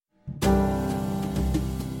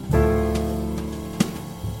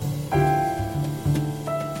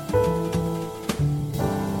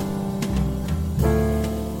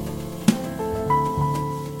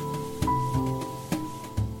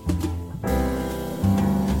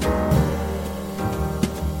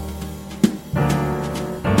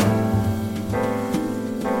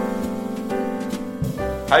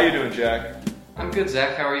How you doing, Jack? I'm good,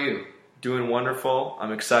 Zach. How are you? Doing wonderful.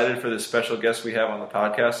 I'm excited for this special guest we have on the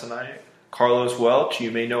podcast tonight, Carlos Welch.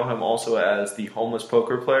 You may know him also as the homeless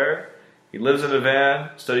poker player. He lives in a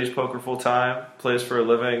van, studies poker full time, plays for a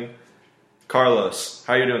living. Carlos,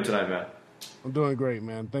 how you doing tonight, man? I'm doing great,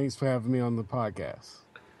 man. Thanks for having me on the podcast.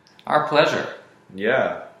 Our pleasure.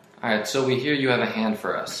 Yeah. All right, so we hear you have a hand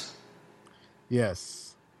for us. Yes.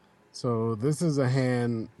 So this is a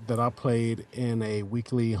hand that I played in a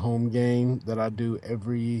weekly home game that I do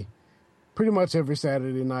pretty much every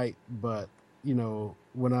Saturday night. But, you know,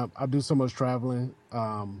 when I do so much traveling,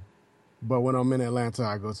 but when I'm in Atlanta,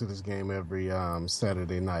 I go to this game every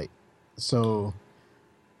Saturday night. So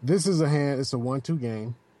this is a hand, it's a 1-2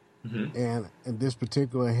 game. Mm-hmm. And in this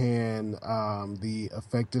particular hand, the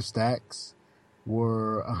effective stacks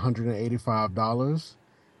were $185,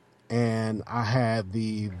 and I had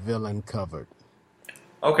the villain covered.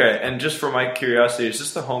 Okay, and just for my curiosity, is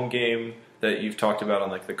this the home game that you've talked about on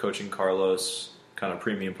like the Coaching Carlos kind of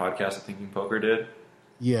premium podcast that Thinking Poker did?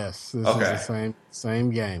 Yes, this is the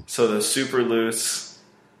same game. So the super loose,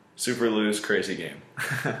 crazy game.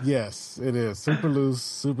 Yes, it is. Super loose,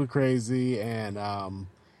 super crazy, and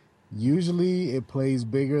usually it plays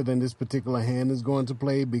bigger than this particular hand is going to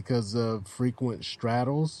play because of frequent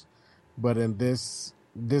straddles. But in this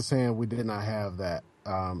hand, we did not have that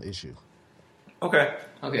issue. Okay.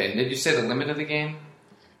 Okay, did you say the limit of the game?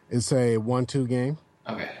 It's a 1-2 game.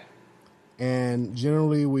 Okay. And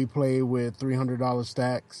generally we play with $300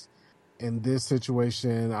 stacks. In this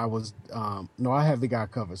situation, I had the guy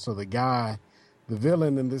covered. So the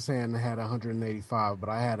villain in this hand had 185, but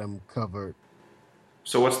I had him covered.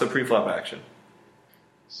 So what's the pre-flop action?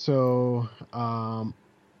 So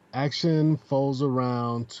action folds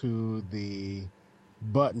around to the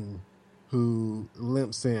button who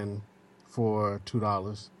limps in for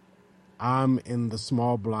 $2. I'm in the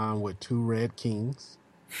small blind with 2 red kings,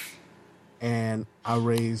 and I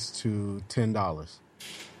raise to $10.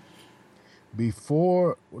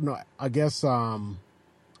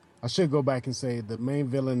 I should go back and say the main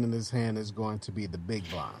villain in this hand is going to be the big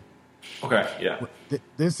blind. Okay, yeah.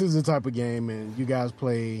 This is the type of game, and you guys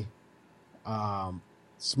play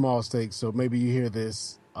small stakes, so maybe you hear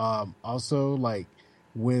this. Also, like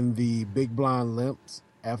when the big blind limps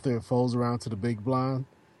after it folds around to the big blind,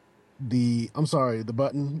 the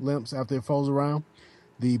button limps after it folds around.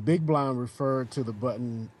 The big blind referred to the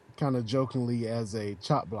button kind of jokingly as a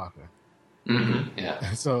chop blocker. Mm-hmm.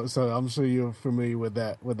 Yeah. So I'm sure you're familiar with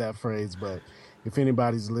that phrase, but if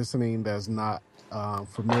anybody's listening that's not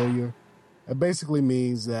familiar, it basically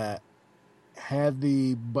means that had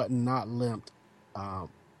the button not limped,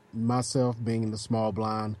 myself being in the small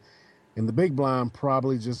blind and the big blind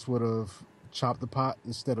probably just would have chopped the pot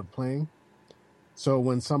instead of playing. So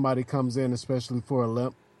when somebody comes in, especially for a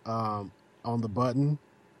limp on the button,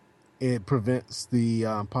 it prevents the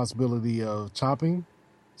possibility of chopping.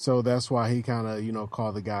 So that's why he kind of,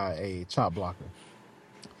 called the guy a chop blocker.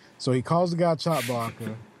 So he calls the guy chop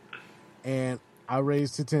blocker, and I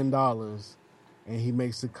raised to $10, and he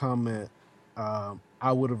makes the comment,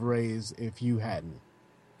 I would have raised if you hadn't.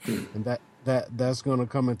 And that's going to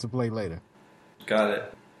come into play later. Got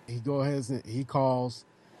it. He goes ahead and he calls,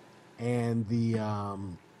 and the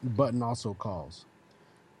button also calls.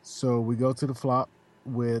 So we go to the flop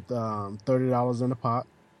with $30 in the pot,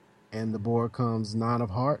 and the board comes 9 of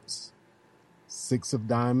hearts, 6 of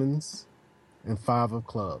diamonds, and 5 of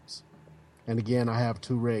clubs. And again, I have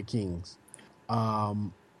 2 red kings. Go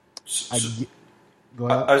ahead.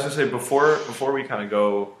 I was going to say, before we kind of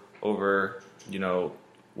go over,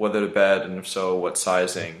 whether to bet, and if so, what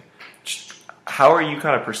sizing, how are you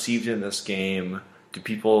kind of perceived in this game? Do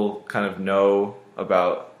people kind of know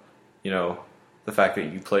about, the fact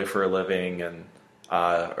that you play for a living, and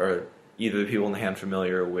or either the people in the hand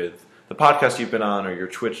familiar with the podcast you've been on or your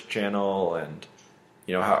Twitch channel, and,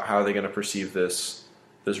 how are they going to perceive this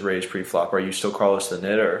raise pre-flop? Are you still Carlos the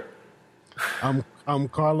Knitter? I'm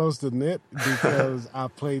Carlos the Knit because I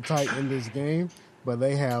play tight in this game, but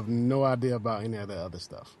they have no idea about any of the other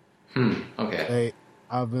stuff. Okay.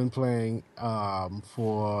 I've been playing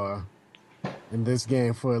in this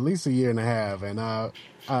game for at least a year and a half, and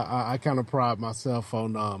I kind of pride myself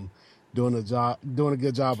on doing a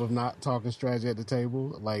good job of not talking strategy at the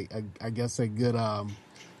table. Like I guess a good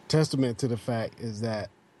testament to the fact is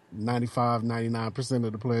that 99%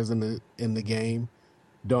 of the players in the game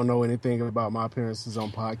don't know anything about my appearances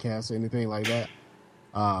on podcasts or anything like that.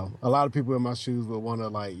 A lot of people in my shoes would want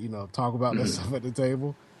to talk about that stuff at the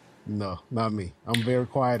table. No, not me. I'm very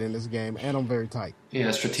quiet in this game, and I'm very tight.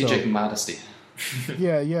 Yeah, strategic modesty.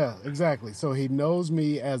 Yeah, exactly. So he knows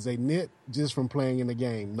me as a nit just from playing in the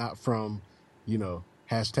game, not from,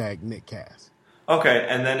 hashtag nitcast. Okay,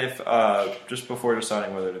 and then if just before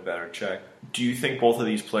deciding whether to bet or check, do you think both of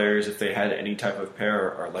these players, if they had any type of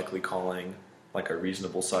pair, are likely calling like a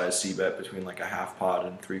reasonable size C bet between like a half pot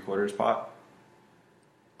and 3/4 pot?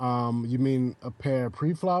 You mean a pair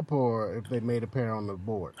pre-flop, or if they made a pair on the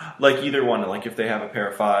board? Like either one, like if they have a pair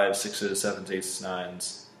of fives, sixes, sevens, eights,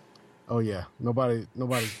 nines. Oh yeah, nobody's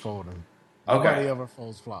folding. Okay. Nobody ever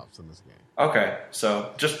folds flops in this game. Okay,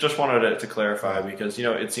 so just wanted to clarify because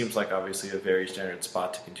it seems like obviously a very standard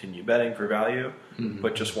spot to continue betting for value,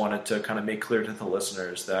 but just wanted to kind of make clear to the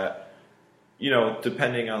listeners that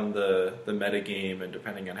depending on the meta game and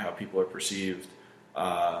depending on how people are perceived,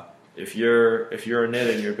 if you're a nit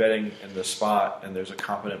and you're betting in the spot and there's a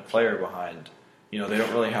competent player behind, they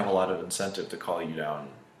don't really have a lot of incentive to call you down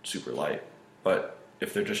super light, but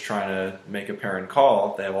if they're just trying to make a pair and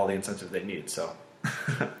call, they have all the incentive they need. So.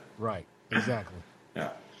 Right. Exactly.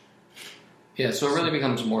 Yeah. Yeah. So it really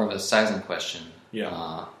becomes more of a sizing question.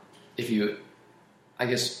 Yeah. I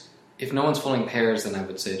guess if no one's folding pairs, then I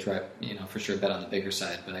would say try, for sure bet on the bigger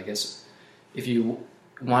side. But I guess if you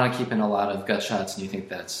want to keep in a lot of gut shots and you think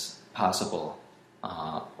that's possible,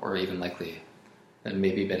 or even likely, then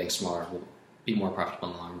maybe betting smaller will be more profitable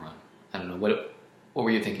in the long run. I don't know. What were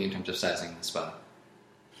you thinking in terms of sizing the spot?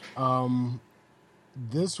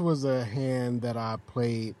 This was a hand that I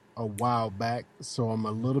played a while back, so I'm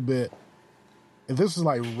a little bit. And this was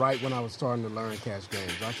like right when I was starting to learn cash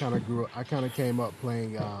games. I kind of came up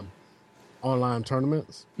playing online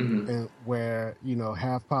tournaments, and where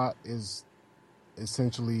half pot is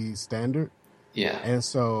essentially standard. Yeah, and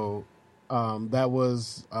so that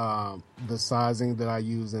was the sizing that I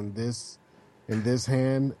use in this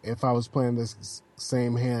hand. If I was playing this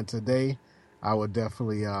same hand today, I would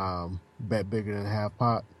definitely bet bigger than half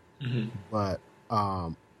pot. But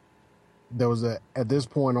there was at this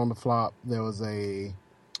point on the flop, there was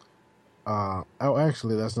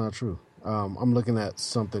actually that's not true. I'm looking at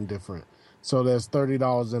something different. So there's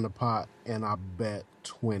 $30 in the pot and I bet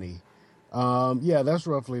 20. Yeah, that's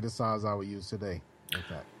roughly the size I would use today. In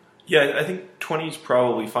fact. Yeah, I think 20 is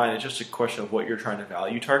probably fine. It's just a question of what you're trying to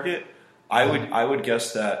value target. I would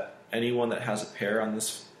guess that anyone that has a pair on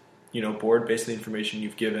this board, based on the information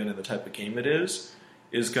you've given and the type of game it is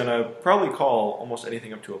going to probably call almost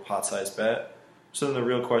anything up to a pot-sized bet. So then the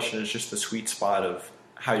real question is just the sweet spot of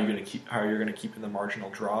how you're going to keep in the marginal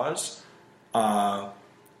draws.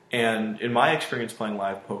 And in my experience playing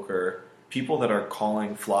live poker, people that are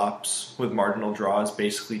calling flops with marginal draws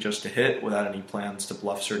basically just to hit without any plans to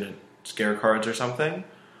bluff certain scare cards or something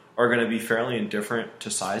are going to be fairly indifferent to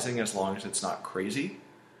sizing as long as it's not crazy.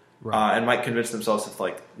 Right. And might convince themselves if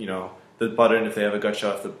the button, if they have a gut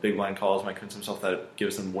shot, if the big blind calls, might convince themselves that it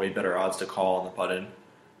gives them way better odds to call on the button.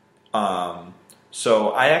 So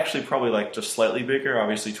I actually probably like just slightly bigger.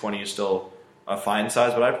 Obviously 20 is still a fine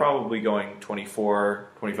size, but I'm probably going 24,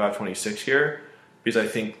 25, 26 here because I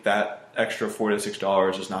think that extra $4 to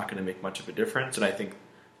 $6 is not going to make much of a difference. And I think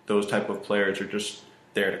those type of players are just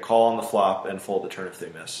there to call on the flop and fold the turn if they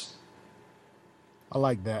miss. I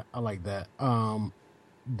like that.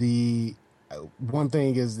 The one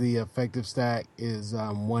thing is the effective stack is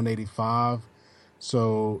 185,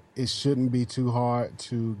 so it shouldn't be too hard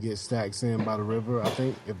to get stacks in by the river, I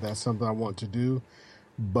think, if that's something I want to do.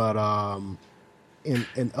 But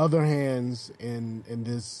in other hands in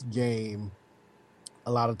this game,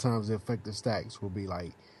 a lot of times the effective stacks will be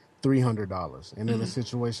like $300, and in a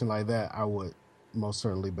situation like that, I would most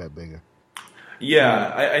certainly bet bigger.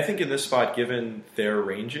 Yeah, I think in this spot, given their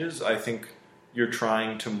ranges, I think you're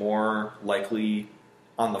trying to more likely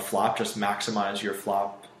on the flop just maximize your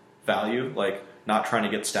flop value, like not trying to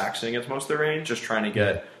get stacks in against most of their range, just trying to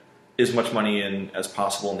get as much money in as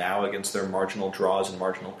possible now against their marginal draws and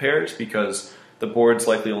marginal pairs, because the board's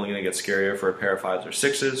likely only going to get scarier for a pair of fives or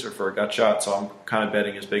sixes or for a gut shot. So I'm kind of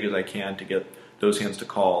betting as big as I can to get those hands to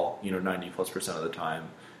call 90+% of the time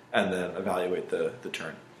and then evaluate the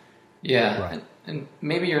turn. Yeah, Right. and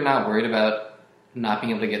maybe you're not worried about not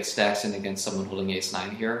being able to get stacks in against someone holding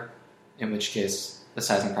ace-9 here, in which case the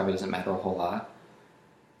sizing probably doesn't matter a whole lot.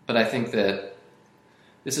 But I think that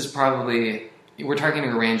this is probably, we're targeting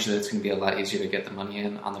a range that it's going to be a lot easier to get the money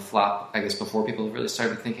in on the flop, I guess, before people have really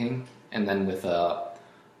started thinking, and then with a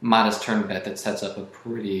modest turn bet that sets up a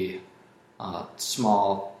pretty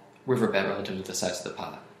small river bet relative to the size of the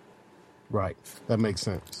pot. Right. That makes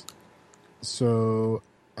sense. So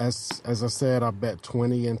as I said, I bet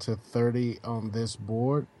 20 into 30 on this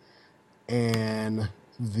board, and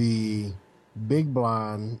the big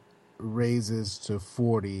blind raises to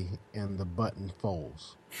 40 and the button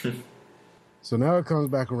folds. So now it comes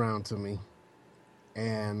back around to me,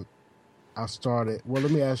 and I started. Well,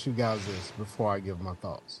 let me ask you guys this before I give my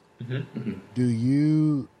thoughts. Mm-hmm. Do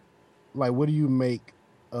you what do you make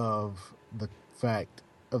of the fact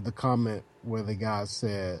of the comment where the guy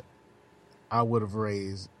said, "I would have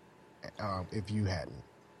raised if you hadn't"?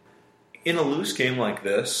 In a loose game like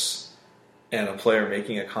this, and a player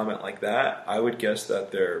making a comment like that, I would guess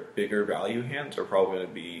that their bigger value hands are probably going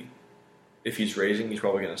to be, if he's raising, he's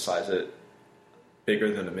probably going to size it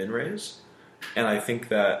bigger than a min raise. And I think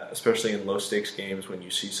that, especially in low stakes games, when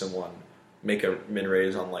you see someone make a min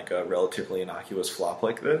raise on like a relatively innocuous flop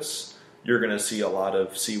like this, you're going to see a lot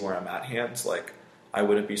of see where I'm at hands. Like, I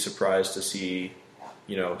wouldn't be surprised to see,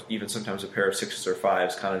 even sometimes a pair of sixes or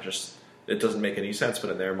fives kind of just, it doesn't make any sense,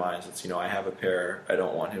 but in their minds, it's, I have a pair, I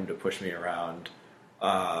don't want him to push me around,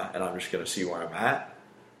 and I'm just going to see where I'm at.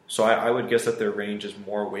 So I would guess that their range is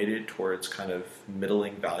more weighted towards kind of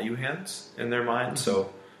middling value hands in their mind.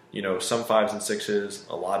 So, some fives and sixes,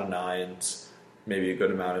 a lot of nines, maybe a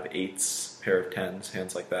good amount of eights, pair of tens,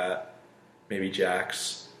 hands like that, maybe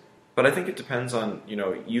jacks. But I think it depends on,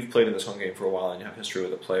 you've played in this home game for a while and you have history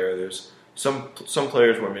with a player. There's some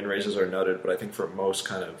players where min raises are nutted, but I think for most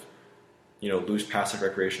kind of, loose passive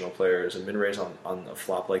recreational players, a min raise on a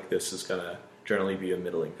flop like this is going to generally be a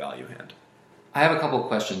middling value hand. I have a couple of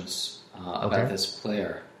questions about this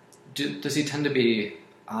player. Does he tend to be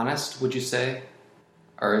honest, would you say?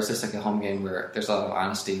 Or is this like a home game where there's a lot of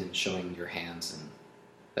honesty in showing your hands and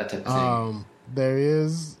that type of thing? There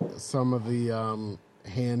is some of the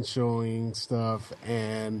hand showing stuff,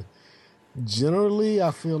 and generally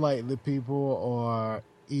I feel like the people are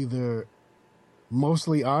either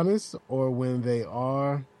mostly honest, or when they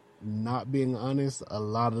are not being honest, a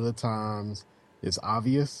lot of the times it's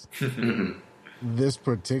obvious. This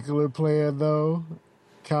particular player, though,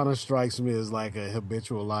 kind of strikes me as like a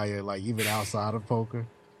habitual liar, like even outside of poker.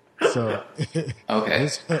 So okay,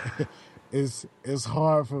 it's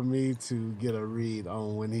hard for me to get a read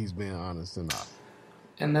on when he's being honest or not.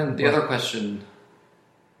 And then the other question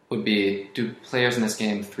would be, do players in this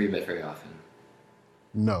game 3-bet very often?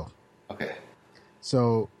 No. Okay.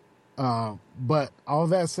 So, but all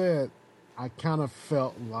that said, I kind of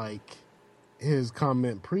felt like his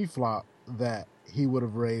comment pre-flop that he would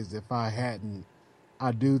have raised if I hadn't.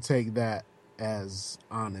 I do take that as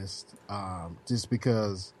honest, just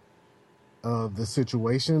because of the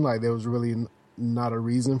situation. Like, there was really not a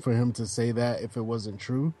reason for him to say that if it wasn't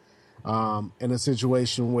true. In a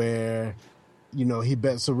situation where, he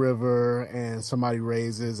bets a river and somebody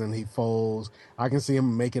raises and he folds, I can see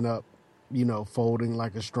him making up, folding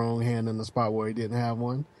like a strong hand in the spot where he didn't have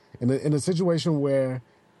one. In a situation where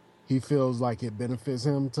he feels like it benefits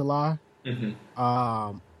him to lie,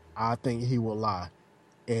 I think he will lie.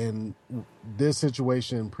 In this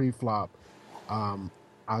situation, pre-flop,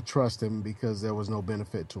 I trust him because there was no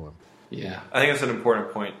benefit to him. Yeah, I think that's an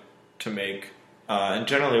important point to make. And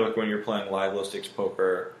generally, like when you're playing live low stakes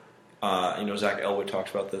poker, Zach Elwood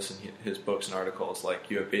talks about this in his books and articles. Like,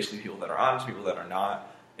 you have basically people that are honest, people that are not,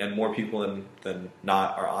 and more people than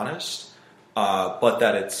not are honest. But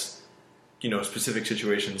that it's, specific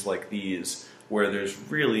situations like these where there's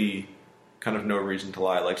really kind of no reason to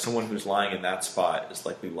lie. Like, someone who's lying in that spot is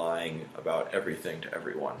likely lying about everything to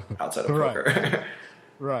everyone outside of poker.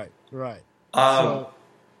 Right.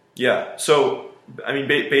 Yeah. So, I mean,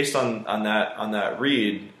 based on that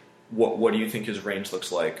read, what do you think his range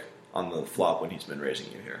looks like on the flop when he's been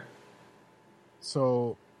raising you here?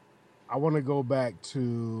 So, I want to go back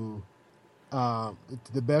to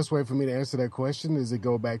the best way for me to answer that question is to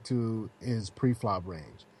go back to his pre-flop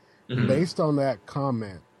range. Mm-hmm. Based on that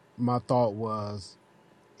comment, my thought was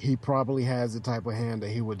he probably has the type of hand that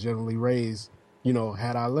he would generally raise,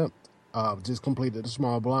 had I limped, just completed a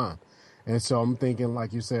small blind. And so I'm thinking,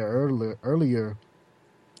 like you said earlier,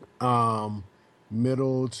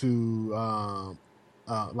 middle to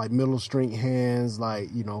like middle strength hands, like,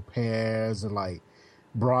 pairs and like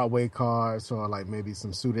Broadway cards, or like maybe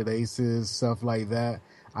some suited aces, stuff like that.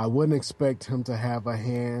 I wouldn't expect him to have a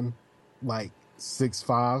hand like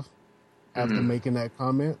 6-5 after making that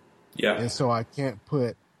comment. Yeah. And so I can't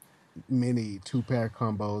put many 2-pair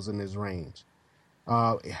combos in his range.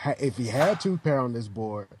 If he had 2-pair on this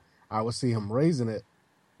board, I would see him raising it.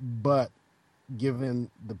 But given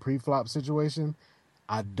the pre-flop situation,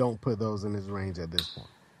 I don't put those in his range at this point.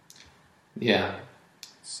 Yeah.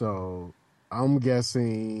 So I'm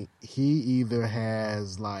guessing he either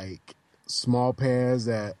has like small pairs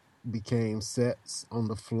that became sets on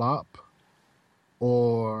the flop,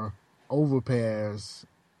 or over pairs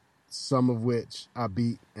some of which I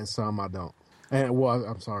beat and some I don't. And well,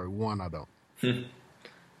 I'm sorry, one I don't.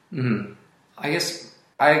 I guess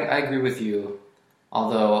I agree with you,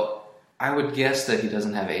 although I would guess that he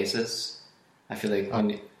doesn't have aces. I feel like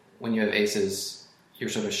when you have aces, you're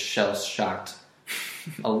sort of shell-shocked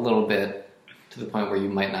a little bit to the point where you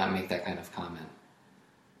might not make that kind of comment.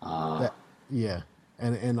 Yeah,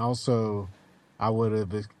 and also I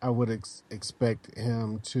would expect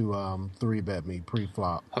him to 3-bet me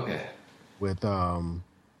pre-flop Okay. with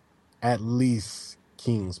at least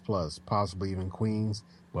kings plus, possibly even queens,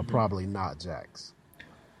 but probably not jacks.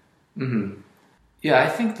 Yeah, I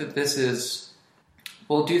think that this is...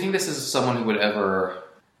 Well, do you think this is someone who would ever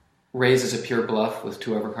raise as a pure bluff with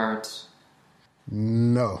 2 overcards?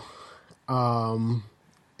 No.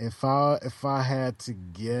 If I had to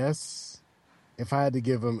guess, if I had to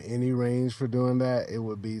give him any range for doing that, it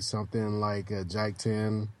would be something like a Jack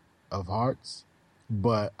 10 of hearts.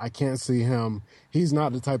 But I can't see him. He's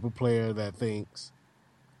not the type of player that thinks,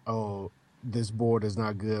 oh, this board is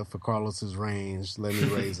not good for Carlos's range. Let me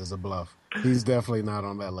raise as a bluff. He's definitely not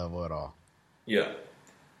on that level at all. Yeah.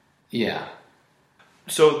 Yeah.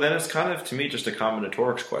 So then it's kind of, to me, just a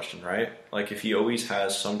combinatorics question, right? Like if he always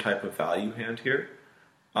has some type of value hand here,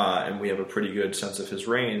 and we have a pretty good sense of his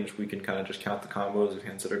range, we can kind of just count the combos of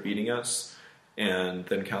hands that are beating us, and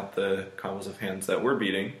then count the combos of hands that we're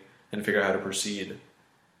beating, and figure out how to proceed.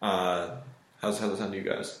 How's that sound to you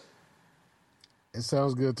guys? It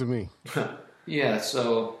sounds good to me. Yeah,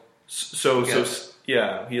 so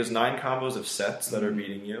yeah, he has 9 combos of sets that are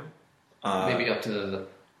beating you. Maybe up to...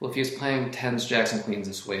 Well, if he's playing 10s, jacks, and queens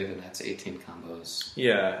this way, then that's 18 combos.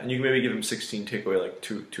 Yeah, and you can maybe give him 16, take away like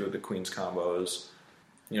two of the queens combos.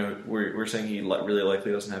 You know, we're saying he really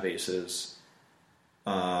likely doesn't have aces.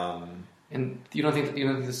 And you don't think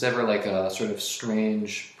this is ever like a sort of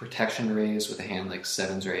strange protection raise with a hand like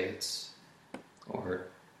 7s or 8s? Or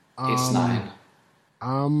ace 9?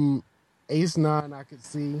 Ace 9 I could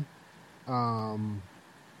see.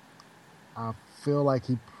 I feel like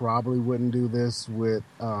he probably wouldn't do this with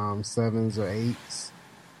 7s or 8s.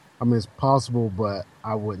 I mean, it's possible, but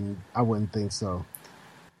I wouldn't think so.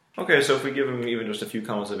 Okay, so if we give him even just a few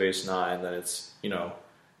combos of ace 9, then it's, you know,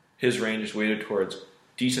 his range is weighted towards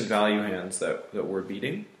decent value hands that we're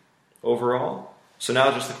beating overall. So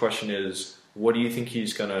now just the question is, what do you think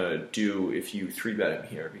he's going to do if you 3-bet him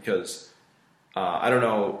here? Because I don't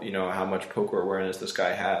know, you know, how much poker awareness this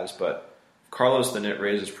guy has, but Carlos the Nit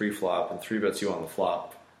raises pre-flop and 3-bets you on the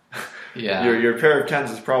flop. Yeah. Your pair of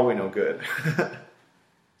 10s is probably no good.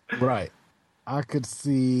 Right. I could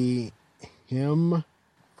see him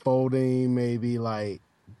folding maybe like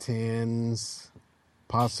 10s,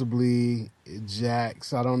 possibly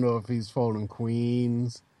jacks. I don't know if he's folding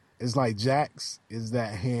queens. It's like jacks is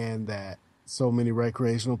that hand that so many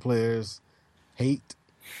recreational players hate.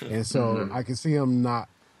 And so I can see him not,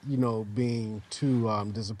 you know, being too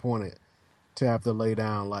disappointed to have to lay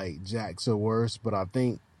down like jacks or worse. But I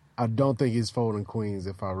don't think he's folding queens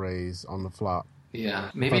if I raise on the flop.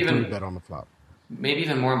 Yeah. Maybe even bet on the flop. Maybe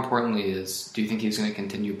even more importantly is, do you think he's going to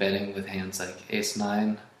continue betting with hands like ace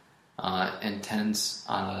 9 and 10s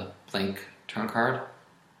on a blank turn card?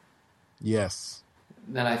 Yes.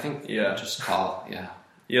 Then I think just call. Yeah.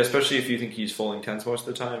 Yeah, especially if you think he's folding 10s most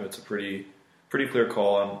of the time, it's a pretty clear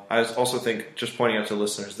call. And I also think, just pointing out to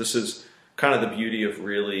listeners, this is kind of the beauty of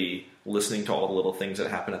really listening to all the little things that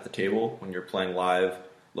happen at the table when you're playing live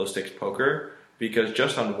low-stakes poker, because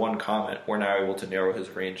just on one comment, we're now able to narrow his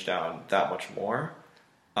range down that much more.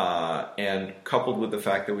 And coupled with the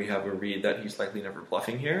fact that we have a read that he's likely never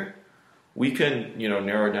bluffing here, we can, you know,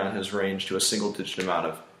 narrow down his range to a single-digit amount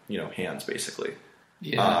of, you know, hands, basically.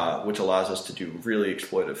 Yeah. Which allows us to do really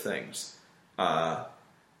exploitive things.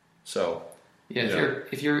 So... Yeah,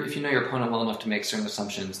 if you know your opponent well enough to make certain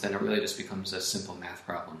assumptions, then it really just becomes a simple math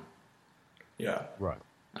problem. Yeah. Right.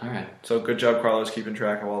 All right. So good job, Carlos, keeping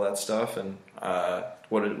track of all that stuff. And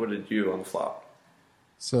what did you do on the flop?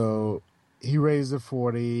 So he raised a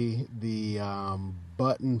 40. The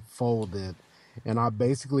button folded, and I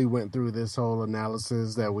basically went through this whole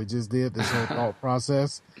analysis that we just did, this whole thought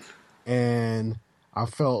process, and I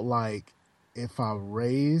felt like if I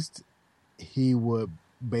raised, he would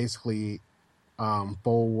basically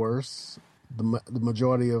fold worse. The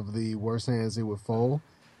majority of the worse hands he would fold,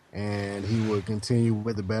 and he would continue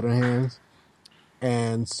with the better hands.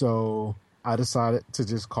 And so I decided to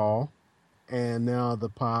just call, and now the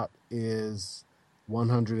pot is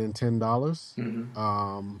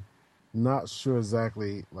 $110. Not sure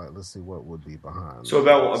exactly. Like, let's see what would be behind. So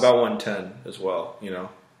about 110 as well. You know.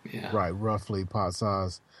 Yeah. Right, roughly pot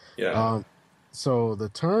size. Yeah. So the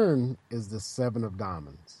turn is the 7 of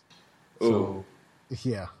diamonds. Ooh. So,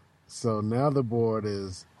 yeah. So now the board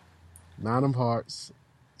is 9 of hearts,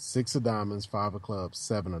 6 of diamonds, 5 of clubs,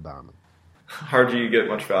 7 of diamonds. Hard do you get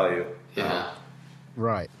much value? Yeah.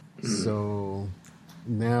 Right. So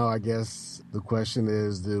now I guess the question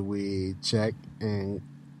is, do we check and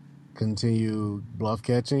continue bluff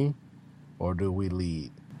catching, or do we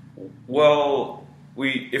lead? Well,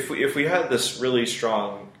 if we had this really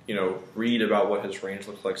strong, read about what his range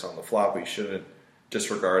looks like on the flop, we shouldn't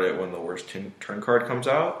disregard it when the worst turn card comes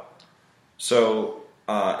out. So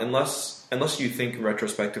unless you think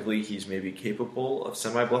retrospectively he's maybe capable of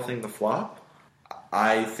semi-bluffing the flop,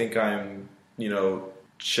 I think I'm,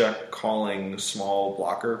 check calling small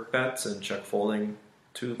blocker bets and check folding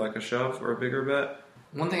to like a shove or a bigger bet.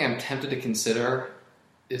 One thing I'm tempted to consider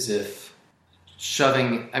is if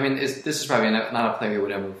shoving. I mean, this is probably not a player who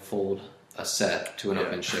would ever fold a set to an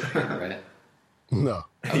open chip hand, right? No.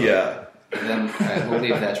 Okay. Yeah. Then we'll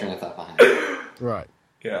leave that train of thought behind. Right.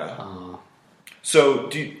 Yeah. So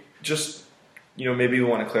do you just, maybe we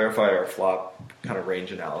want to clarify our flop kind of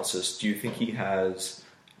range analysis. Do you think he has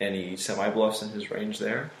any semi-bluffs in his range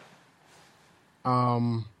there?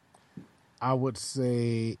 I would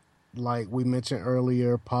say, like we mentioned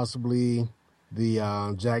earlier, possibly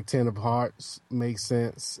the Jack 10 of hearts makes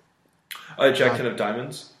sense. Jack 10 of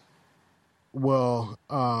diamonds? Well,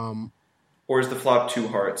 or is the flop 2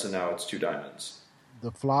 hearts and now it's 2 diamonds?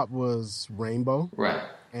 the flop was rainbow. Right.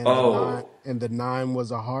 And the 9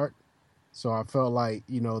 was a heart. So I felt like,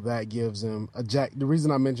 that gives him a jack. The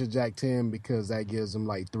reason I mentioned Jack 10 because that gives him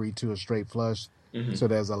like 3-2 a straight flush. Mm-hmm. So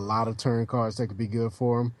there's a lot of turn cards that could be good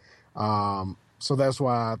for him. So that's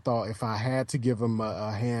why I thought if I had to give him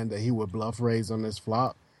a hand that he would bluff raise on this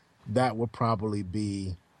flop, that would probably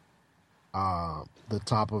be the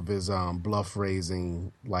top of his bluff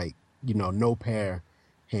raising, like, no pair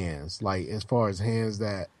hands. Like as far as hands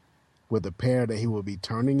that with a pair that he would be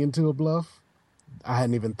turning into a bluff, I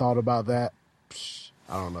hadn't even thought about that.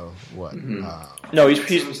 I don't know what. Mm-hmm. No,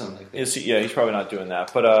 Something like that. he's probably not doing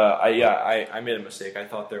that. But I made a mistake. I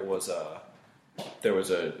thought there was a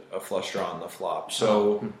flush draw on the flop.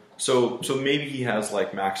 So maybe he has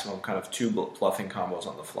like maximum kind of 2 bluffing combos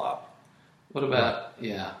on the flop. What about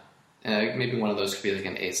maybe one of those could be like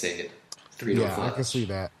an ace-8, 3 to a Yeah, flush. I can see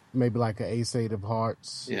that. Maybe like an ace-8 of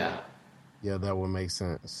hearts. Yeah. Yeah, that would make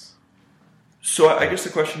sense. So I guess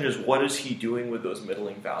the question is, what is he doing with those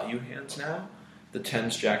middling value hands now? The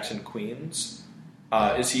 10s, jacks, and queens.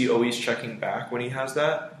 Is he always checking back when he has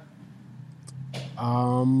that?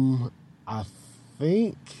 I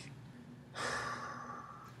think.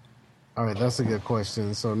 All right, that's a good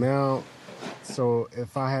question. So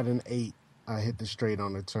if I had an 8, I hit the straight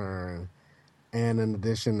on the turn, and in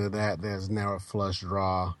addition to that, there's now a flush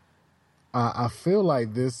draw. I feel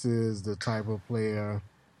like this is the type of player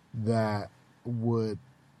that would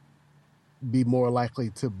be more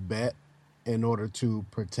likely to bet in order to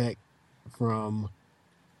protect from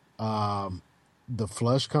the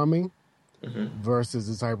flush coming, versus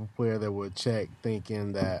the type of player that would check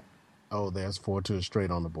thinking that, there's 4-2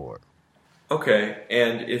 straight on the board. Okay,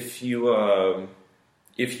 and if you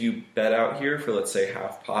bet out here for, let's say,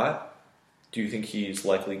 half pot, do you think he's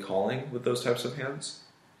likely calling with those types of hands?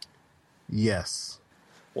 Yes.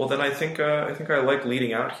 Well, then I think I like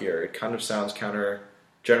leading out here. It kind of sounds counter.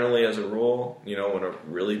 Generally, as a rule, when a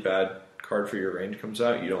really bad card for your range comes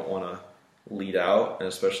out, you don't want to lead out and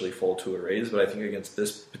especially fold to a raise. But I think against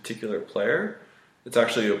this particular player, it's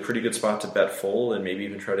actually a pretty good spot to bet fold and maybe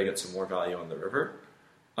even try to get some more value on the river.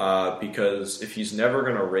 Because if he's never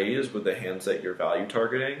going to raise with the hands that you're value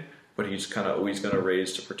targeting, but he's kind of always going to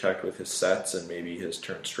raise to protect with his sets and maybe his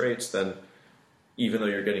turn straights, then even though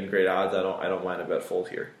you're getting great odds, I don't mind a bet fold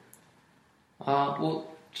here. Well,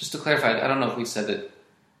 just to clarify, I don't know if we said that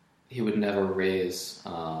he would never raise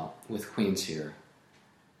with queens here.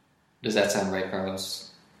 Does that sound right,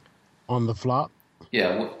 Carlos? On the flop?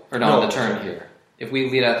 Yeah, or no, on the turn here. If we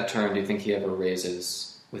lead out the turn, do you think he ever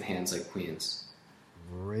raises with hands like queens?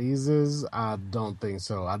 Raises? I don't think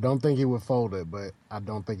so. I don't think he would fold it, but I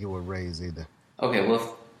don't think he would raise either. Okay,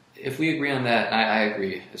 well, if we agree on that, and I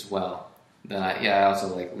agree as well, then I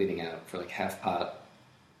also like leading out for like half pot,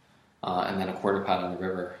 and then a quarter pot on the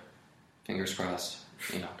river. Fingers crossed,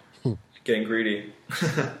 Getting greedy.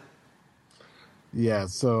 Yeah,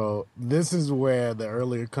 so this is where the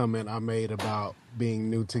earlier comment I made about being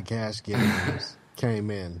new to cash games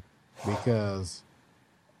came in, because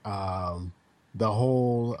the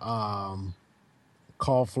whole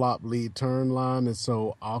call flop lead turn line is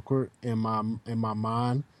so awkward in my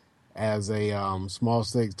mind as a small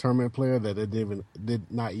stakes tournament player that it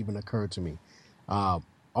did not even occur to me.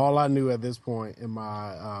 all I knew at this point in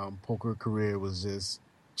my poker career was just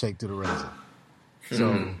check to the razor.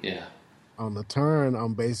 So Yeah. on the turn,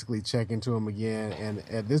 I'm basically checking to him again, and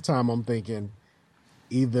at this time, I'm thinking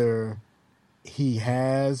either he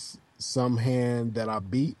has some hand that I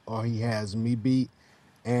beat, or he has me beat,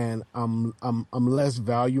 and I'm less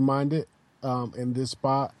value minded in this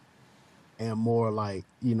spot, and more like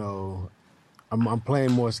I'm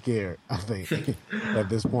playing more scared. I think at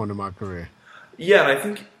this point in my career. Yeah, and I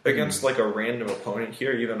think against like a random opponent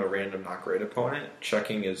here, even a random not great opponent,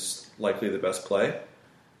 checking is likely the best play.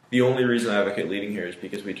 The only reason I advocate leading here is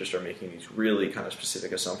because we just are making these really kind of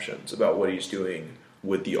specific assumptions about what he's doing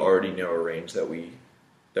with the already narrow range that we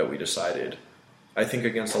decided. I think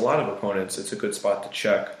against a lot of opponents, it's a good spot to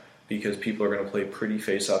check because people are going to play pretty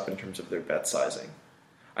face up in terms of their bet sizing.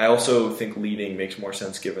 I also think leading makes more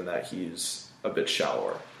sense given that he's a bit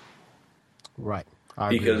shallower. Right.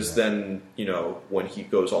 Because then, when he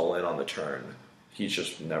goes all in on the turn, he's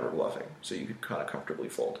just never bluffing. So you could kind of comfortably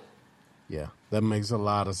fold. Yeah, that makes a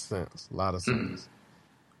lot of sense.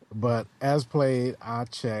 But as played, I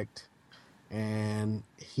checked, and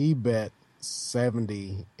he bet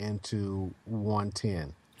 70 into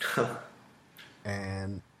 110.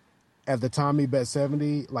 And at the time he bet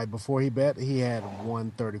 70, like before he bet, he had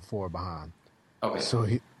 134 behind. Okay.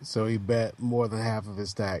 So he bet more than half of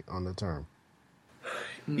his stack on the turn.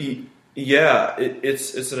 Yeah,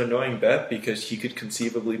 it's an annoying bet because he could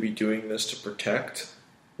conceivably be doing this to protect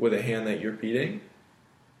with a hand that you're beating.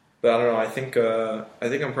 But I don't know. I think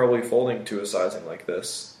I'm probably folding to a sizing like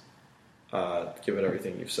this, given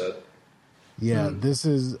everything you've said. Yeah, this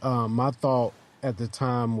is my thought at the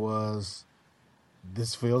time was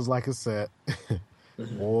this feels like a set,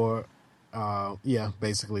 or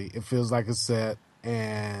basically it feels like a set,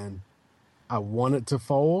 and I wanted to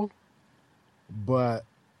fold, but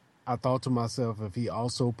I thought to myself, if he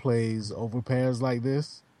also plays overpairs like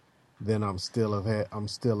this, then I'm still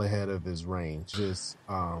ahead of his range, just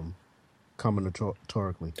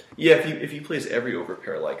combinatorically. Yeah, if he plays every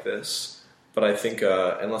overpair like this, but I think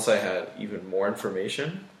unless I had even more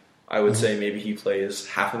information, I would say maybe he plays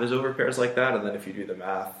half of his overpairs like that, and then if you do the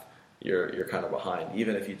math, you're kind of behind,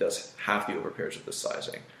 even if he does half the overpairs of this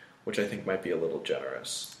sizing, which I think might be a little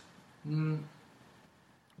generous.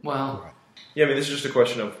 Well, yeah, I mean, this is just a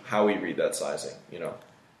question of how we read that sizing,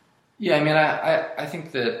 Yeah, I mean, I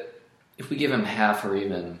think that if we give him half or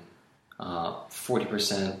even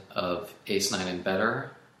 40% of ace-9 and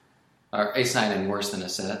better, or ace-9 and worse than a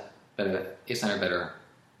set, but ace-9 or better,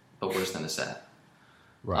 but worse than a set,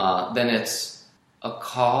 right. Then it's a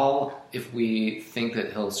call if we think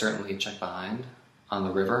that he'll certainly check behind on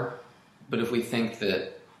the river. But if we think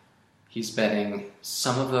that he's betting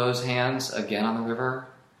some of those hands again on the river,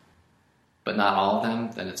 but not all of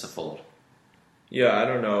them, then it's a fold. Yeah, I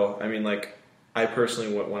don't know. I mean, like, I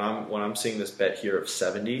personally, when I'm seeing this bet here of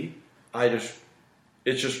 70,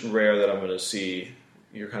 it's just rare that I'm going to see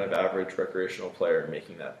your kind of average recreational player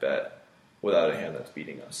making that bet without a hand that's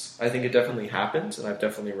beating us. I think it definitely happens, and I've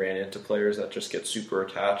definitely ran into players that just get super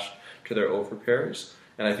attached to their overpairs,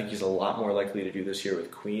 and I think he's a lot more likely to do this here with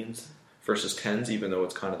queens versus tens, even though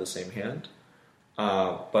it's kind of the same hand.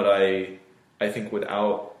 But I think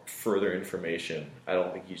without further information, I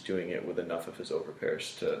don't think he's doing it with enough of his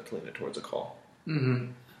overpairs to lean it towards a call.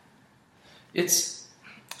 Mm-hmm.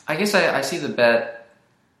 I guess I see the bet.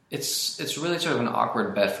 It's really sort of an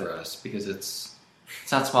awkward bet for us because it's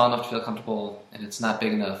not small enough to feel comfortable, and it's not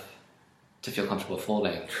big enough to feel comfortable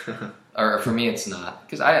folding. Or for me, it's not,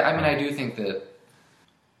 because I do think that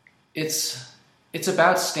it's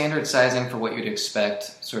about standard sizing for what you'd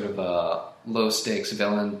expect, sort of a low stakes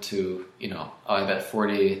villain to, I bet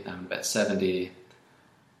 40, I bet 70.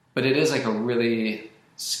 But it is like a really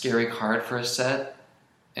scary card for a set,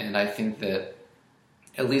 and I think that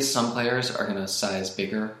at least some players are going to size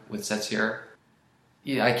bigger with sets here.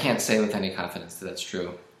 Yeah, I can't say with any confidence that that's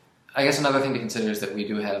true. I guess another thing to consider is that we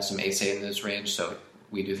do have some ace-8 in this range, so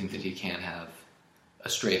we do think that he can have a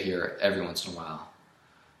straight here every once in a while,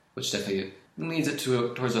 which definitely leads it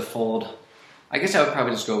towards a fold. I guess I would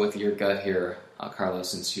probably just go with your gut here, Carlos,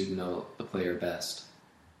 since you know the player best.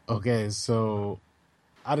 Okay, so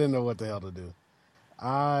I didn't know what the hell to do.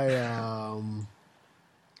 I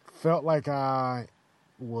felt like I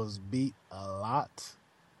was beat a lot,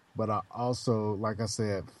 but I also, like I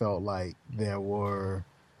said, felt like there were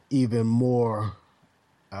even more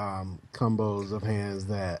combos of hands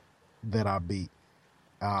that I beat.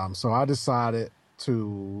 So I decided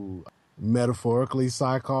to metaphorically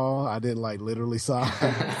side call. I didn't literally side.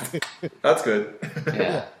 That's good.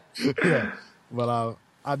 Yeah. Yeah. But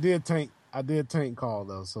I did tank call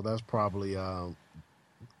though, so that's probably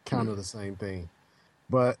kind of the same thing.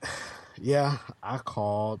 But yeah, I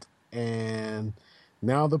called, and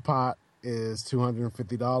now the pot is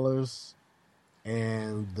 $250,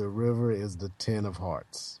 and the river is the 10 of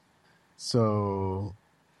hearts. So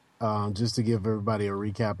just to give everybody a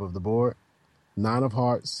recap of the board: 9 of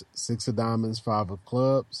hearts, 6 of diamonds, 5 of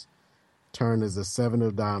clubs. Turn is the 7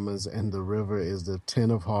 of diamonds, and the river is the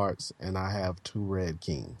 10 of hearts, and I have 2 red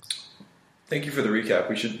kings. Thank you for the recap.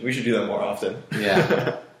 We should do that more often.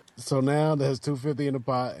 Yeah. So now there's $250 in the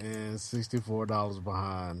pot and $64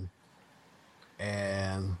 behind.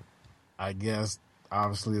 And I guess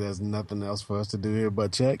obviously there's nothing else for us to do here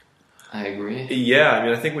but check. I agree. Yeah, I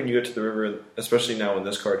mean, I think when you get to the river, especially now when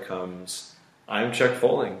this card comes, I'm check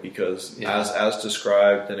folding because as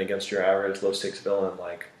described and against your average low stakes villain,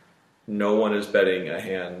 like no one is betting a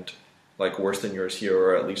hand like worse than yours here,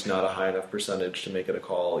 or at least not a high enough percentage to make it a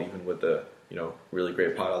call, even with the really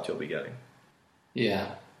great pot odds you'll be getting.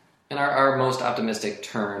 Yeah, and our most optimistic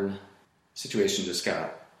turn situation just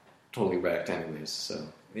got totally wrecked, anyways. So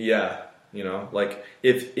yeah, like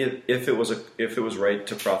if it was right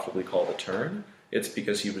to profitably call the turn, it's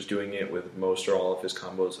because he was doing it with most or all of his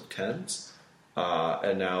combos of tens,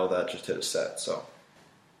 and now that just hit a set. So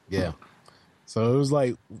yeah. So it was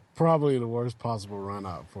like probably the worst possible run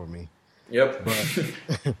out for me. Yep.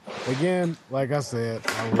 But again, like I said,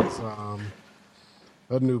 I was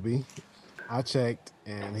a newbie. I checked,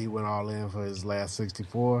 and he went all in for his last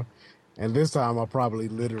 64. And this time I probably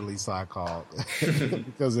literally side called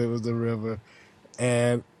because it was the river.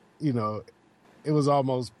 And, it was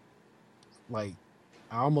almost like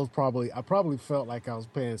I probably felt like I was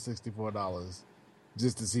paying $64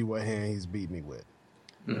 just to see what hand he's beat me with.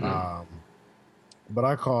 Mm-hmm. But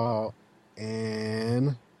I called,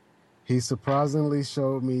 and he surprisingly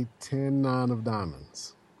showed me 10-9 of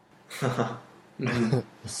diamonds.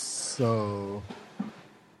 So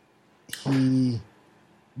he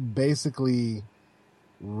basically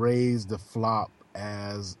raised the flop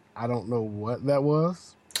as I don't know what that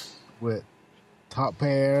was, with top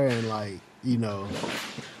pair and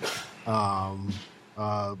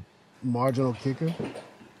marginal kicker.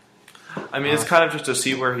 I mean, it's kind of just to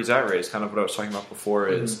see where he's at, right? It's kind of what I was talking about before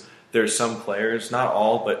is there's some players, not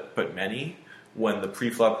all, but many, when the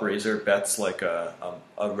pre-flop raiser bets like a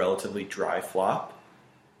relatively dry flop,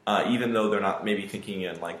 even though they're not maybe thinking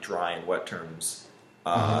in like dry and wet terms,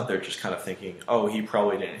 they're just kind of thinking, oh, he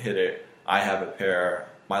probably didn't hit it. I have a pair.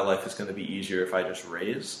 My life is going to be easier if I just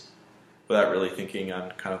raise, without really thinking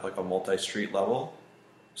on kind of like a multi-street level.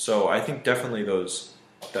 So I think definitely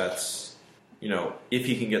that's... if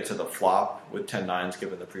he can get to the flop with 10-9s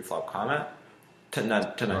given the pre-flop comment,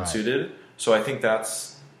 10-9 Right. suited. So I think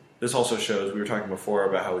this also shows, we were talking before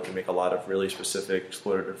about how we can make a lot of really specific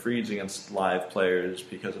exploitative reads against live players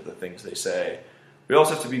because of the things they say. We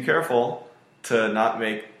also have to be careful to not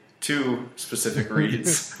make too specific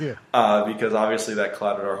reads because obviously that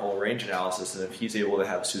clouded our whole range analysis. And if he's able to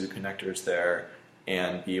have suited connectors there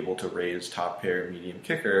and be able to raise top pair, medium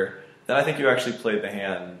kicker, then I think you actually played the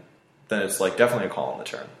hand. Then it's like definitely a call on the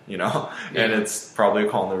turn, and it's probably a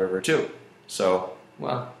call on the river too. So,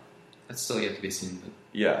 well, that's still yet to be seen. But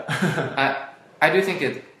yeah, I do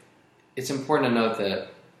think it's important to note that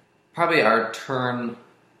probably our turn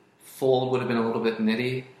fold would have been a little bit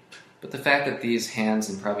nitty, but the fact that these hands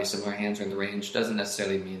and probably similar hands are in the range doesn't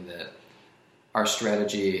necessarily mean that our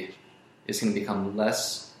strategy is going to become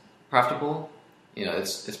less profitable.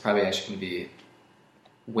 It's probably actually going to be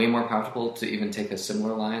way more profitable to even take a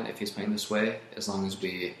similar line if he's playing this way, as long as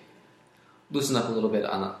we loosen up a little bit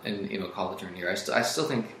and call the turn here. I still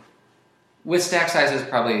think with stack sizes,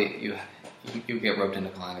 probably you get roped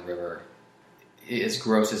into calling the river, as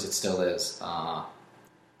gross as it still is. I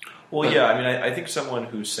think someone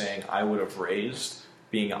who's saying I would have raised,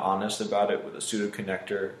 being honest about it with a suited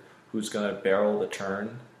connector, who's going to barrel the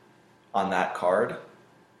turn on that card,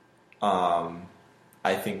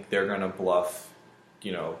 I think they're going to bluff.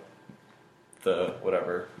 The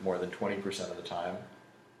whatever, more than 20% of the time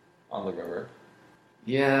on the river.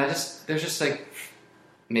 Yeah, there's just like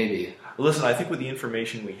maybe. Listen, I think with the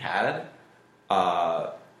information we had,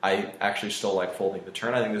 I actually still like folding the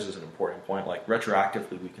turn. I think this is an important point. Like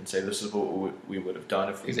retroactively, we can say this is what we would have done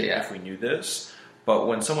if we knew this. But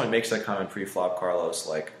when someone makes that comment pre-flop, Carlos,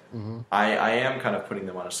 like I am kind of putting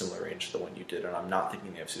them on a similar range to the one you did, and I'm not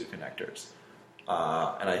thinking they have suited connectors.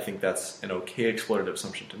 And I think that's an okay exploitative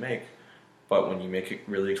assumption to make. But when you make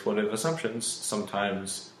really exploitative assumptions,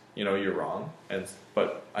 sometimes you're wrong.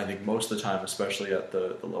 But I think most of the time, especially at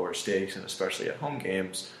the lower stakes and especially at home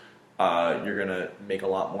games, you're gonna make a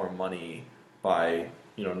lot more money by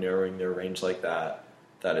narrowing their range like that.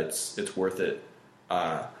 That it's worth it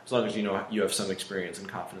as long as you know you have some experience and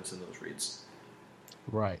confidence in those reads.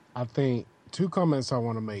 Right. I think two comments I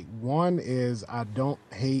want to make. One is I don't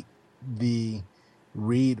hate the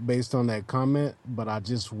read based on that comment, but I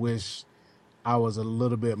just wish I was a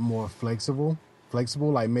little bit more flexible,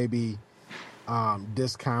 like maybe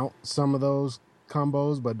discount some of those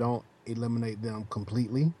combos, but don't eliminate them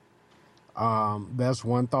completely. That's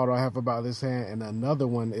one thought I have about this hand, and another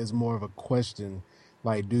one is more of a question.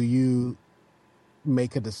 Like, do you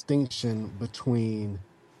make a distinction between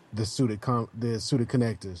the suited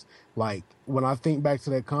connectors? Like, when I think back to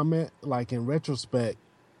that comment, like in retrospect,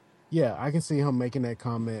 yeah, I can see him making that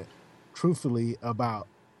comment truthfully about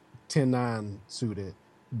 10-9 suited,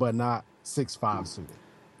 but not 6-5 suited.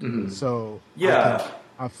 Mm-hmm. So Yeah.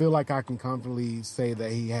 I feel like I can confidently say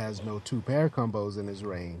that he has no two pair combos in his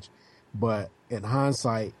range. But in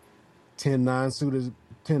hindsight,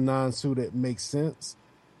 10-9 suited makes sense.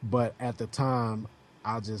 But at the time,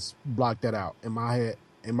 I just blocked that out. In my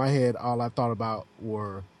head, all I thought about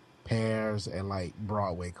were pairs and like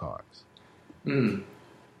Broadway cards. Mm.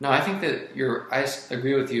 No, I think that I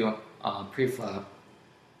agree with you pre-flop.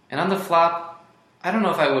 And on the flop, I don't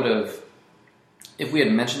know if I would have, if we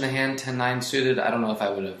had mentioned the hand 10-9 suited, I don't know if I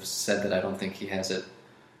would have said that I don't think he has it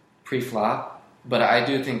pre-flop. But I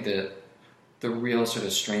do think that the real sort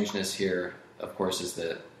of strangeness here, of course, is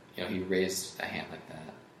that he raised a hand like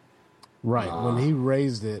that. Right. When he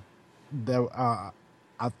raised it, I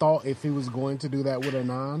thought if he was going to do that with a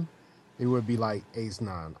 9, it would be like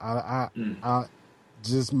ace-9. I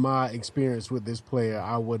just my experience with this player,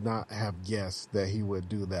 I would not have guessed that he would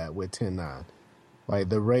do that with 10-9. Like,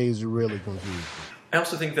 the raise really confused me. I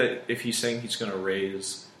also think that if he's saying he's going to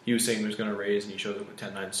raise, he was saying he was going to raise and he shows up with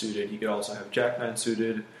 10-9 suited, he could also have Jack-9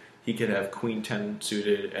 suited, he could have Queen-10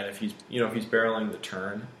 suited, and if he's barreling the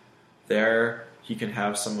turn there, he can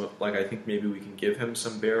have some, like, I think maybe we can give him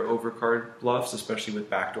some bear overcard bluffs, especially with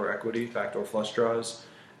backdoor equity, backdoor flush draws,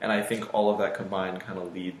 and I think all of that combined kind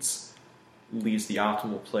of leads the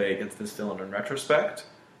optimal play against this villain in retrospect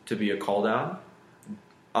to be a call down.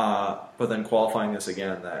 But then qualifying this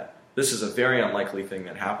again, that this is a very unlikely thing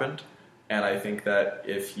that happened, and I think that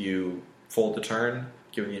if you fold the turn,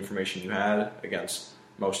 given the information you had against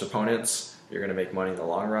most opponents, you're going to make money in the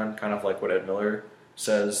long run, kind of like what Ed Miller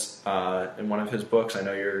says in one of his books. I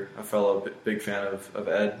know you're a fellow big fan of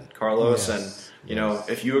Ed Carlos, yes, and you know,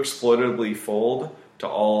 if you exploitably fold to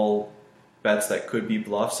all bets that could be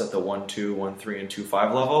bluffs at the 1-2, 1-3, and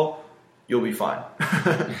 2-5 level, you'll be fine.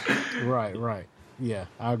 Right. Yeah,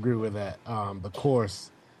 I agree with that. The Course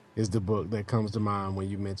is the book that comes to mind when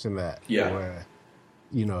you mention that. Yeah. Where,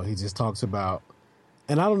 he just talks about,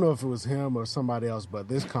 and I don't know if it was him or somebody else, but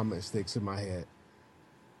this comment sticks in my head.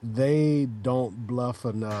 They don't bluff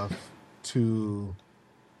enough to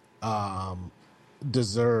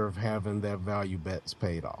deserve having their value bets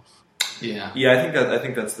paid off. Yeah. Yeah, I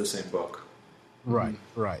think that's the same book. Right.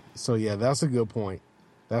 So yeah, that's a good point.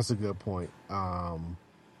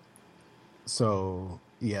 So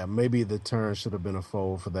yeah, maybe the turn should have been a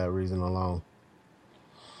fold for that reason alone.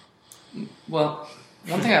 Well,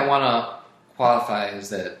 one thing I want to qualify is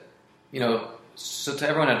that, so to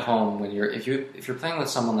everyone at home, if you're playing with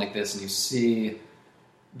someone like this and you see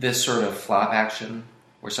this sort of flop action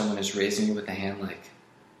where someone is raising you with a hand like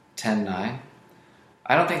 10-9,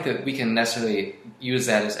 I don't think that we can necessarily use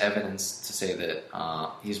that as evidence to say that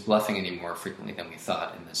he's bluffing any more frequently than we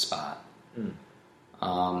thought in this spot.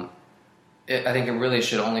 I think it really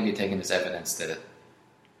should only be taken as evidence that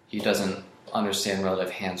he doesn't understand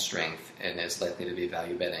relative hand strength and is likely to be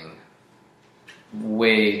value betting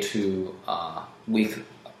way too weak,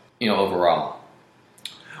 overall.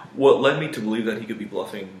 What led me to believe that he could be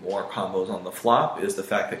bluffing more combos on the flop is the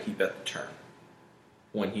fact that he bet the turn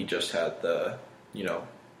when he just had the,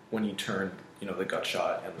 when he turned, the gut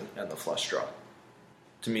shot and the flush draw.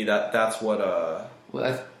 To me, that's what. Well,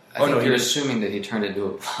 I think you're assuming that he turned into a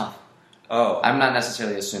bluff. Oh, I'm not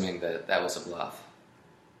necessarily assuming that was a bluff.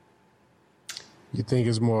 You think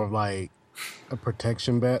it's more of like a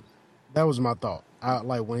protection bet? That was my thought.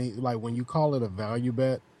 When you call it a value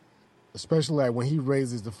bet, especially like when he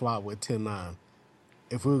raises the flop with 10-9.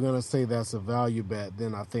 If we were gonna say that's a value bet,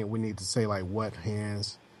 then I think we need to say like what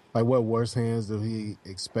worse hands do he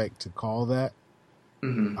expect to call that?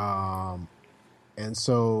 Mm-hmm. And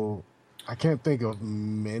so I can't think of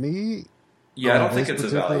many. Yeah, I don't think it's a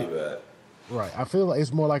value bet. Right. I feel like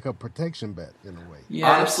it's more like a protection bet in a way.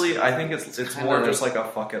 Yeah, honestly, I think it's more just like a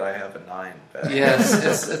fuck it, I have a 9 bet.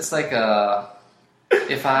 Yes, it's like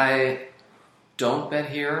if I don't bet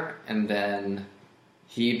here and then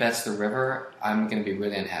he bets the river, I'm going to be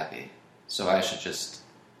really unhappy. So I should just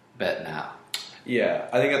bet now. Yeah,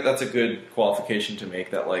 I think that's a good qualification to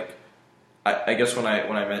make. That like, I guess when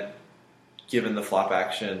I meant given the flop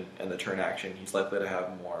action and the turn action, he's likely to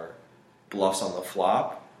have more bluffs on the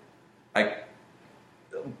flop.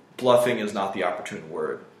 Bluffing is not the opportune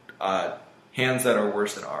word. Hands that are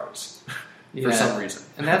worse than ours for some reason.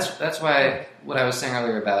 And that's why what I was saying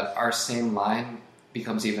earlier about our same line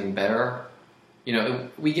becomes even better. You know,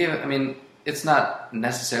 it's not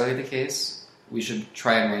necessarily the case. We should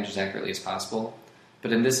try and range as accurately as possible.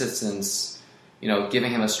 But in this instance, you know,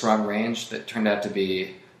 giving him a strong range that turned out to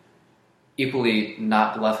be equally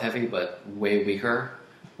not bluff heavy but way weaker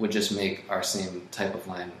would just make our same type of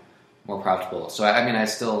line more profitable. So I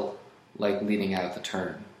still like leading out the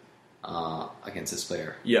turn against this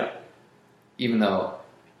player. Yeah. Even though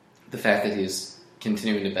the fact that he's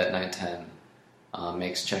continuing to bet 9-10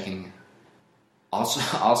 makes checking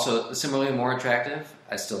also similarly more attractive,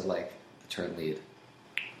 I still like the turn lead.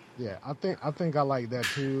 Yeah, I think I like that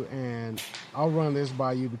too, and I'll run this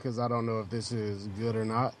by you because I don't know if this is good or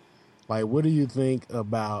not. Like, what do you think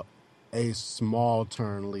about a small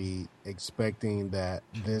turn lead, expecting that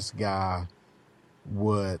this guy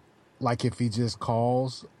would, like, if he just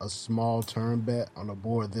calls a small turn bet on a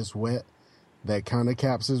board this wet, that kind of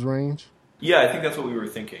caps his range? Yeah, I think that's what we were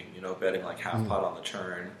thinking. You know, betting like half pot on the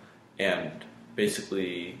turn, and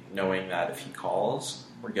basically knowing that if he calls,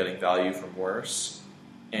 we're getting value from worse,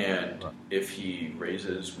 and if he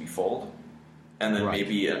raises, we fold, and then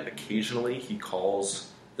maybe occasionally he calls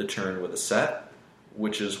the turn with a set,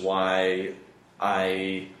 which is why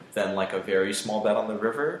I then like a very small bet on the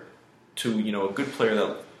river to, you know, a good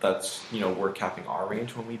player that's, you know, we're capping our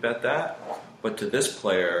range when we bet that. But to this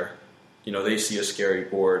player, you know, they see a scary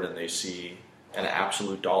board and they see an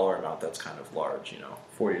absolute dollar amount that's kind of large, you know,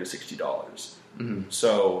 $40 to $60. Mm-hmm.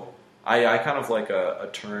 So I kind of like a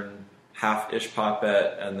turn half-ish pot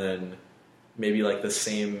bet, and then maybe like the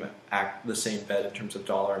same bet in terms of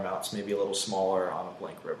dollar amounts, maybe a little smaller on a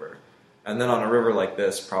blank river. And then on a river like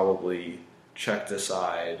this, probably check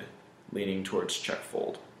decide, leaning towards check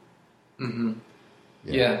fold. Mm-hmm.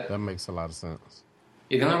 Yeah, that makes a lot of sense.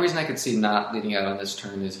 Yeah, the only reason I could see not leading out on this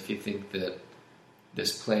turn is if you think that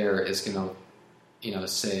this player is going to, you know,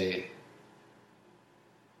 say,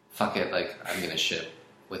 fuck it, like, I'm going to ship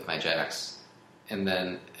with my jacks. And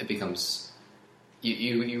then it becomes,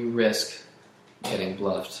 you risk getting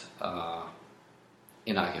bluffed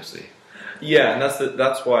innocuously. Yeah, and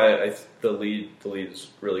that's why the lead is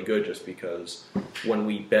really good, just because when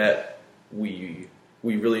we bet, we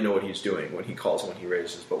really know what he's doing when he calls and when he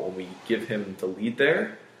raises. But when we give him the lead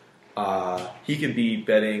there, he could be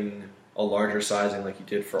betting a larger sizing like he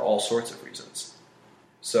did for all sorts of reasons.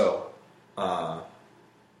 So,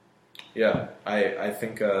 yeah, I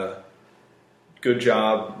think good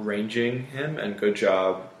job ranging him and good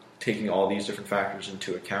job taking all these different factors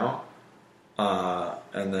into account.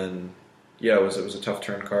 And then, yeah, it was a tough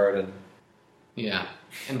turn card. And yeah,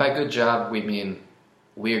 and by good job, we mean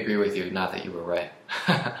we agree with you, not that you were right.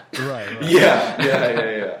 Right.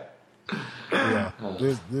 Yeah. Yeah.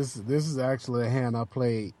 This is actually a hand I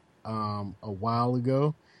played a while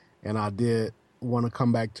ago, and I did want to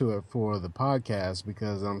come back to it for the podcast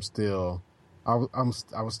because I was still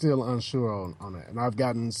unsure on it, and I've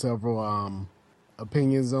gotten several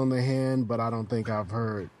opinions on the hand, but I don't think I've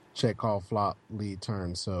heard check call flop lead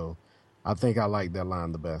turn, so I think I like that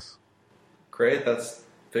line the best. Great, that's the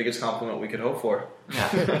biggest compliment we could hope for.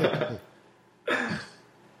 Yeah.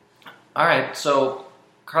 All right, so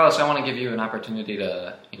Carlos, I want to give you an opportunity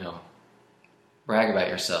to, you know, brag about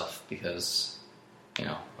yourself because, you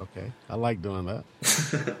know. Okay, I like doing that.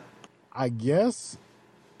 I guess,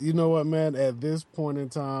 you know what, man, at this point in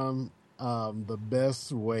time, the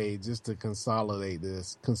best way just to consolidate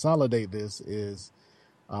this is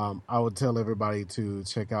I would tell everybody to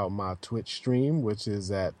check out my Twitch stream, which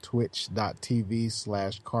is at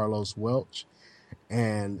twitch.tv/Carlos Welch.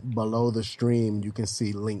 And below the stream, you can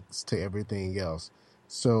see links to everything else.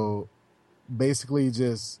 So basically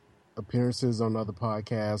just appearances on other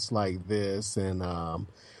podcasts like this. And,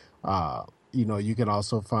 you know, you can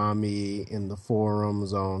also find me in the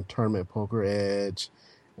forums on Tournament Poker Edge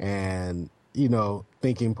and, you know,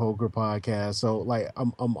 Thinking Poker Podcast. So like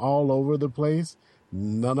I'm all over the place.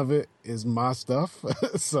 None of it is my stuff.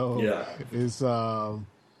 So yeah.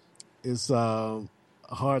 It's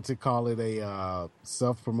hard to call it a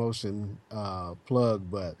self-promotion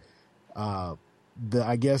plug, but I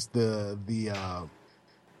guess the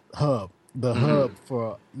hub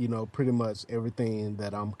for, you know, pretty much everything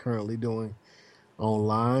that I'm currently doing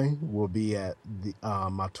online will be at the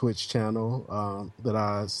my Twitch channel that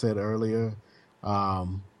I said earlier.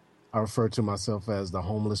 I refer to myself as the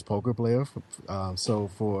homeless poker player. So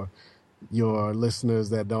for your listeners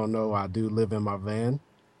that don't know, I do live in my van.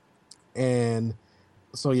 And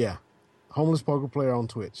so, yeah, homeless poker player on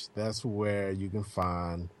Twitch. That's where you can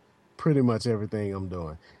find pretty much everything I'm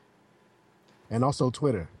doing. And also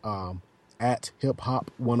Twitter, at Hip Hop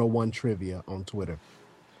 101 Trivia on Twitter.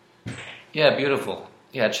 Yeah, beautiful.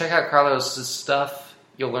 Yeah, check out Carlos's stuff.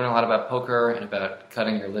 You'll learn a lot about poker and about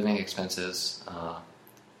cutting your living expenses.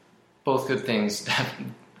 Both good things,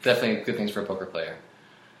 definitely good things for a poker player.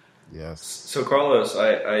 Yes. So Carlos,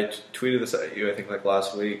 I tweeted this at you, I think like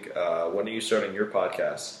last week. When are you starting your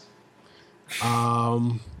podcast?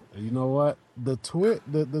 You know what? The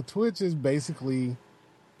Twitch is basically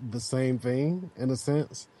the same thing in a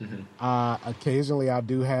sense. Mm-hmm. Occasionally I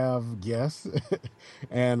do have guests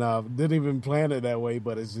and didn't even plan it that way,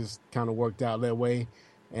 but it's just kind of worked out that way.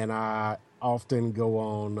 And I often go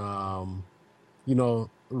on,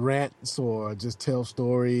 rants or just tell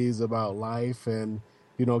stories about life and,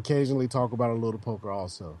 occasionally talk about a little poker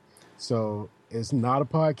also. So it's not a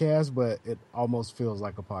podcast, but it almost feels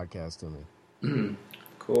like a podcast to me. Mm-hmm.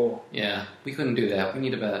 Cool. Yeah, we couldn't do that. We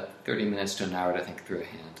need about 30 minutes to an hour to think through a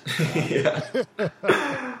hand.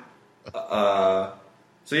 Yeah.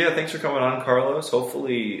 So yeah, thanks for coming on, Carlos.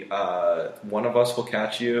 Hopefully one of us will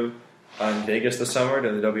catch you in Vegas this summer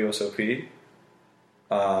to the WSOP.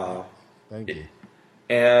 Thank you.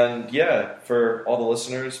 And yeah, for all the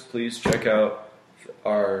listeners, please check out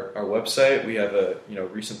our website. We have a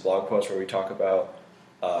recent blog post where we talk about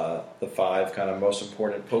the 5 kind of most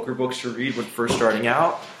important poker books to read when first starting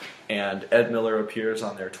out, and Ed Miller appears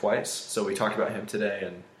on there twice. So we talked about him today,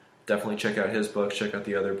 and definitely check out his books. Check out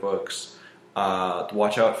the other books.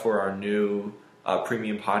 Watch out for our new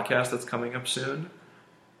premium podcast that's coming up soon.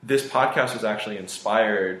 This podcast was actually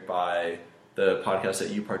inspired by the podcast that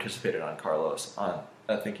you participated on, Carlos, on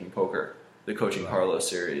Thinking Poker, the Coaching Carlos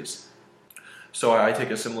series. So I take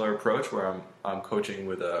a similar approach where I'm coaching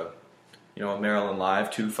with a Maryland Live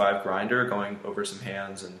 2-5 grinder, going over some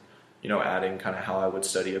hands and adding kind of how I would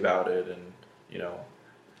study about it and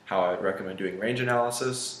how I'd recommend doing range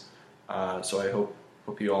analysis. So I hope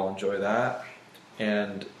you all enjoy that.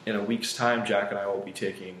 And in a week's time, Jack and I will be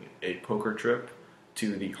taking a poker trip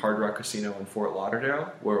to the Hard Rock Casino in Fort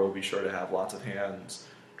Lauderdale, where we'll be sure to have lots of hands,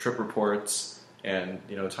 trip reports, and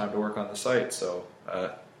time to work on the site. So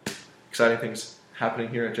exciting things happening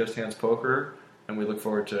here at Just Hands Poker, and we look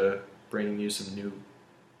forward to bringing you some new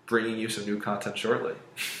content shortly.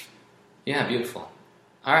 Yeah, beautiful.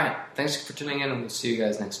 All right, thanks for tuning in, and we'll see you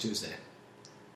guys next Tuesday.